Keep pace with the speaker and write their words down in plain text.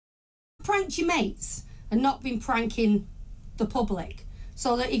pranked your mates and not been pranking the public.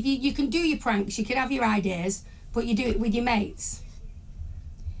 So that if you can do your pranks, you can have your ideas, but you do it with your mates.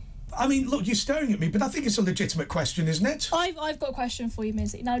 I mean, look, you're staring at me, but I think it's a legitimate question, isn't it? I've got a question for you,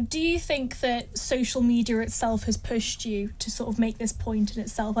 Mizzy. Now, do you think that social media itself has pushed you to sort of make this point in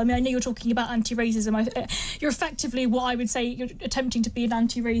itself? I mean, I know you're talking about anti-racism. You're effectively what I would say you're attempting to be an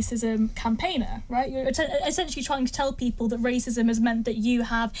anti-racism campaigner, right? You're essentially trying to tell people that racism has meant that you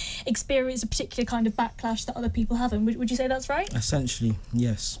have experienced a particular kind of backlash that other people haven't. Would you say that's right? Essentially,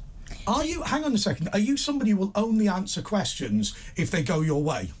 yes. Are you, hang on a second, are you somebody who will only answer questions if they go your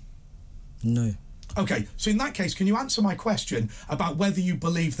way? No. Okay, so in that case, can you answer my question about whether you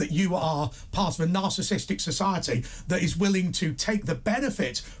believe that you are part of a narcissistic society that is willing to take the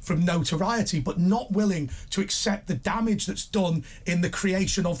benefit from notoriety but not willing to accept the damage that's done in the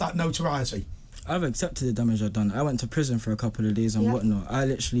creation of that notoriety? I've accepted the damage I've done. I went to prison for a couple of days and whatnot. I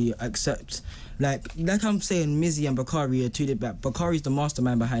literally accept, like I'm saying, Mizzy and Bakari are two different. Bakari's the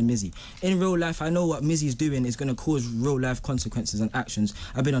mastermind behind Mizzy. In real life, I know what Mizzy's doing is going to cause real life consequences and actions.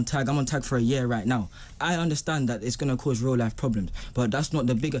 I've been on tag. I'm on tag for a year right now. I understand that it's going to cause real life problems, but that's not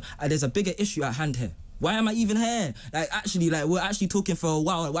the bigger. There's a bigger issue at hand here. Why am I even here? We're actually talking for a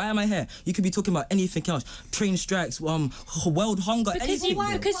while. Why am I here? You could be talking about anything else. Train strikes, world hunger, anything.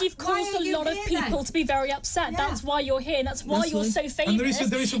 Because you've caused a lot of people to be very upset. Yeah. That's why you're here. And that's why you're so famous. And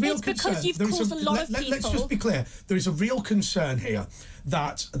there is a real it's concern. Because you've caused a lot of people. Let's just be clear. There is a real concern here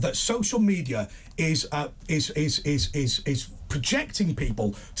that social media is projecting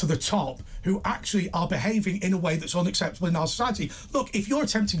people to the top who actually are behaving in a way that's unacceptable in our society. Look, if you're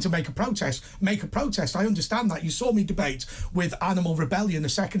attempting to make a protest, make a protest. I understand that. You saw me debate with Animal Rebellion a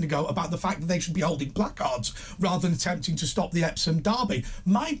second ago about the fact that they should be holding placards rather than attempting to stop the Epsom Derby.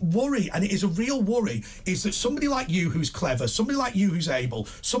 My worry, and it is a real worry, is that somebody like you who's clever, somebody like you who's able,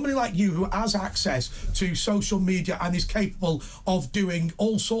 somebody like you who has access to social media and is capable of doing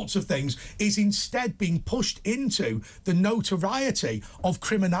all sorts of things is instead being pushed into the notoriety of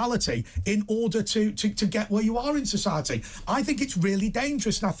criminality in order to get where you are in society. I think it's really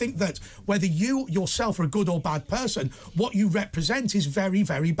dangerous, and I think that whether you yourself are a good or bad person, what you represent is very,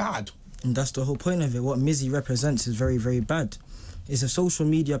 very bad. And that's the whole point of it. What Mizzy represents is very, very bad. It's a social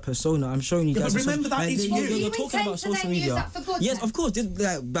media persona. I'm showing you guys. But remember that it's you. You're talking about social media. Yes, of course.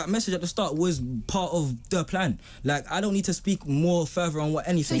 That message at the start was part of the plan. Like, I don't need to speak more further on what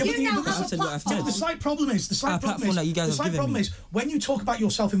anything. So you now have a platform. The slight problem is when you talk about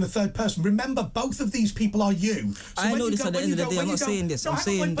yourself in the third person. Remember, both of these people are you. So I know this at the end of the day. I'm not saying this. I'm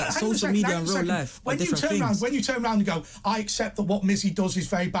saying that social media and real life are different things. When you turn around and go, I accept that what Mizzy does is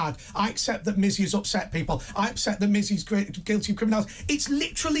very bad. I accept that Mizzy has upset people. I accept that Mizzy's guilty of criminality. It's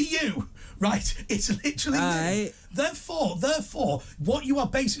literally you, right? It's literally you. Therefore, what you are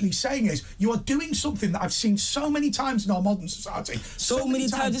basically saying is you are doing something that I've seen so many times in our modern society. So many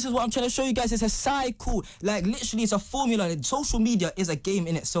times. This is what I'm trying to show you guys. It's a cycle. Like, literally, it's a formula. Social media is a game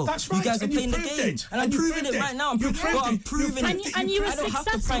in itself. That's right. You guys are playing the game. And I'm proving it right now. I'm proving it. And you were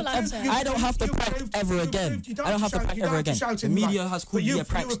successful at it. I don't have to prank ever again. I don't have to prank ever again. The media has called me a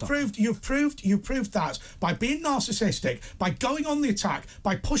prankster. You've proved that by being narcissistic, by going on the attack,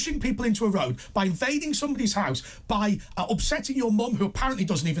 by pushing people into a road, by invading somebody's house, by upsetting your mum, who apparently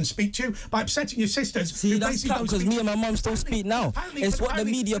doesn't even speak to you, by upsetting your sisters. See, that's because me and my mum still speak now. It's what the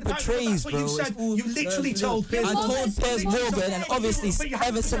media portrays, bro. You literally told Piers. I told Piers Morgan, and obviously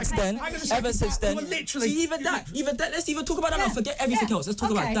ever since then. See, even that. Let's even talk about that now. Forget everything else. Let's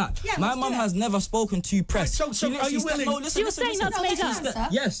talk about that. My mum has never spoken to press. So are you willing? You're saying that's made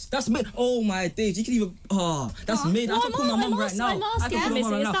up? Yes, that's made. Oh my days, you can even. That's made. I can call my mum right now. I can call my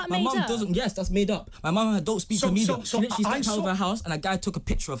mum right now. My mum doesn't. Yes, that's made up. My mum don't speak to media. She literally stepped out of her house and a guy took a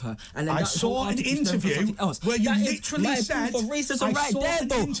picture of her. And then I saw an interview where you literally said for racism right there,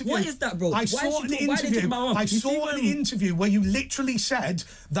 though. What is that, bro? I saw an interview where you literally said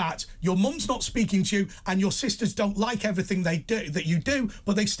that your mum's not speaking to you and your sisters don't like everything they do that you do,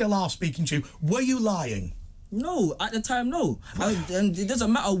 but they still are speaking to you. Were you lying? No, at the time, no. And it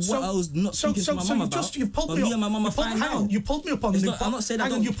doesn't matter what I was not speaking to my mum about. You pulled me up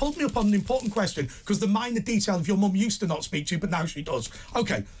on an important question because the minor detail of your mum used to not speak to you, but now she does.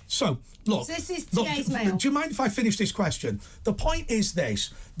 Okay, so look. So this is today's mail. Do you mind if I finish this question? The point is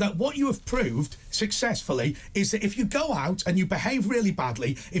this: that what you have proved successfully is that if you go out and you behave really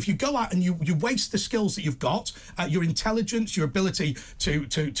badly, if you go out and you waste the skills that you've got, your intelligence, your ability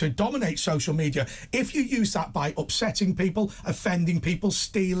to dominate social media, if you use that that by upsetting people, offending people,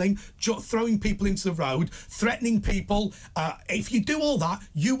 stealing, throwing people into the road, threatening people. If you do all that,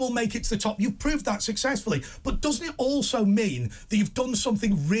 you will make it to the top. You've proved that successfully. But doesn't it also mean that you've done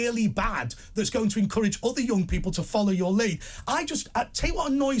something really bad that's going to encourage other young people to follow your lead? I tell you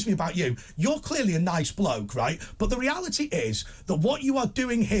what annoys me about you. You're clearly a nice bloke, right? But the reality is that what you are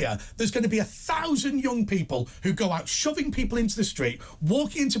doing here, there's going to be 1,000 young people who go out shoving people into the street,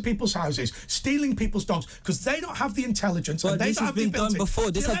 walking into people's houses, stealing people's dogs, because they don't have the intelligence. But and they this don't has have the been ability. done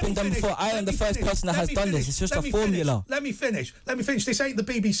before. This has been done before. I am the first person that has done this. It's just a formula. Let me finish. This ain't the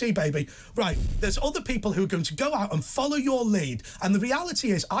BBC, baby. Right, there's other people who are going to go out and follow your lead. And the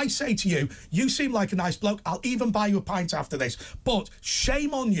reality is, I say to you, you seem like a nice bloke. I'll even buy you a pint after this. But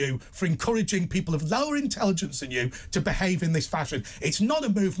shame on you for encouraging people of lower intelligence than you to behave in this fashion. It's not a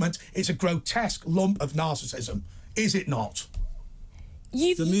movement. It's a grotesque lump of narcissism. Is it not?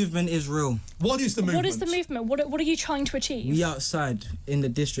 The movement is real. What is the movement? What is the movement? What are you trying to achieve? We outside in the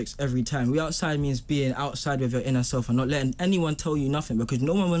districts every time. We outside means being outside with your inner self and not letting anyone tell you nothing, because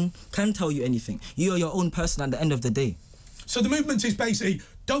no one can tell you anything. You are your own person at the end of the day. So the movement is basically,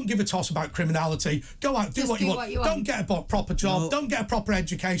 don't give a toss about criminality. Go out, do what you want. Don't get a proper job. No. Don't get a proper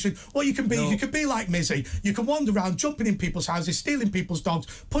education. What you can be, you can be like Mizzy. You can wander around, jumping in people's houses, stealing people's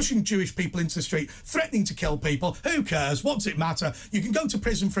dogs, pushing Jewish people into the street, threatening to kill people. Who cares? What does it matter? You can go to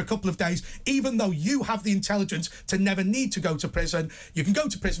prison for a couple of days, even though you have the intelligence to never need to go to prison. You can go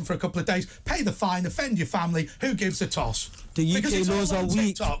to prison for a couple of days, pay the fine, offend your family. Who gives a toss? The UK laws are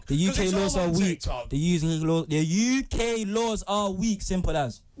weak. The UK laws are weak. The UK laws are weak. Simple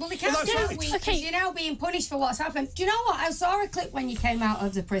as. Well, they can't do weak because you're now being punished for what's happened. Do you know what? I saw a clip when you came out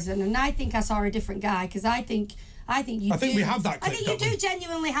of the prison, and I think I saw a different guy, because I think you. I think we have that clip. I think you do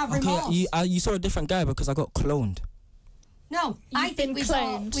genuinely have remorse. remorse. You saw a different guy because I got cloned. No, I think we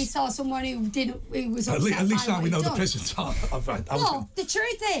saw someone who was upset. At least now we know the done. prisons are. Well, the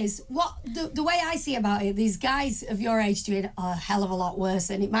truth is, the way I see about it, these guys of your age doing a hell of a lot worse,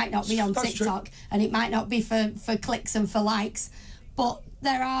 and it might not be on TikTok, and it might not be for clicks and for likes, but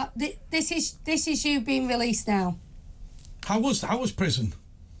there are. This is you being released now. How was prison?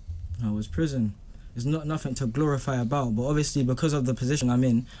 How was prison? There's nothing to glorify about, but obviously because of the position I'm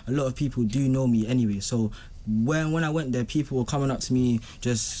in, a lot of people do know me anyway. So when I went there, people were coming up to me,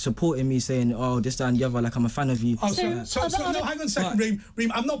 just supporting me, saying, "Oh, this, that, and the other, like I'm a fan of you." Oh, so no, hang on a second,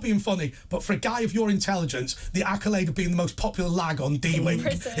 Reem. I'm not being funny, but for a guy of your intelligence, the accolade of being the most popular lag on D-Wing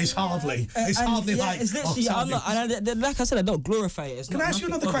is hardly. It's hardly like. It's literally. I'm not. And like I said, I don't glorify it. Can I ask you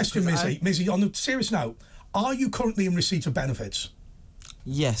another question, Mizzy? Mizzy, on a serious note, are you currently in receipt of benefits?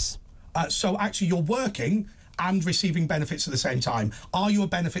 Yes. So actually, you're working and receiving benefits at the same time. Are you a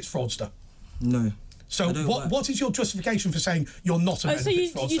benefits fraudster? No. So what is your justification for saying you're not a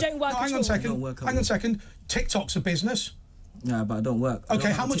benefits fraudster? So you don't work at all? Hang on a second. TikTok's a business. Yeah, but I don't work.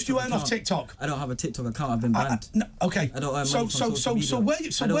 Okay, how much do you earn off TikTok? I don't have a TikTok account. I've been banned. No, okay. I don't earn money from social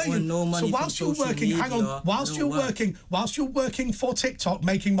media. So whilst you're working, hang on. Whilst you're working for TikTok,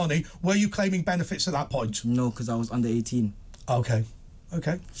 making money, were you claiming benefits at that point? No, because I was under 18. Okay.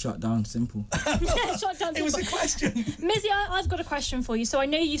 Shut down, simple. Shut down, simple. It was a question. Mizzy, I've got a question for you. So I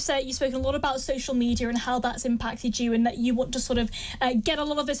know you've spoken a lot about social media and how that's impacted you, and that you want to sort of get a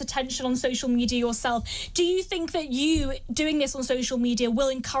lot of this attention on social media yourself. Do you think that you doing this on social media will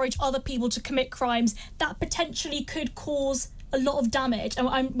encourage other people to commit crimes that potentially could cause a lot of damage?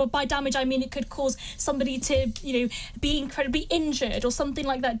 And by damage, I mean it could cause somebody to, be incredibly injured or something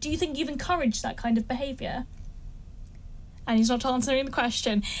like that. Do you think you've encouraged that kind of behaviour? And he's not answering the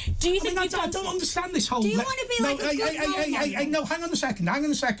question. Do you think I don't understand this whole... Do you want to be like a good role no, hang on a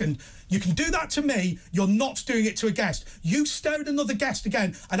second. You can do that to me. You're not doing it to a guest. You stare at another guest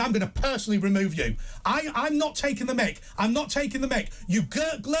again, and I'm going to personally remove you. I'm not taking the mick. You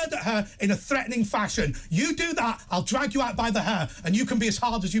glared at her in a threatening fashion. You do that, I'll drag you out by the hair, and you can be as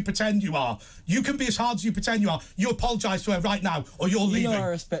hard as you pretend you are. You apologise to her right now, or you're leaving. I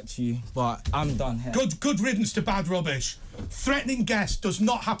respect you, but I'm done here. Good riddance to bad rubbish. Threatening guests does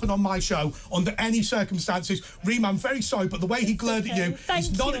not happen on my show under any circumstances. Reem, I'm very sorry, but the way he glared at you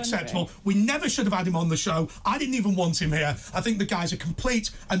is not acceptable. We never should have had him on the show. I didn't even want him here. I think the guy's a complete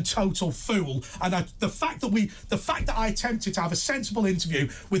and total fool. And the fact that I attempted to have a sensible interview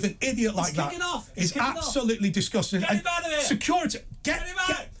with an idiot like that is absolutely disgusting. Get him out of it. Security,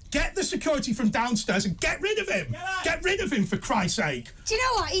 get the security from downstairs and get rid of him. Get rid of him, for Christ's sake. Do you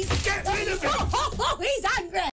know what? Get rid of him. He's angry.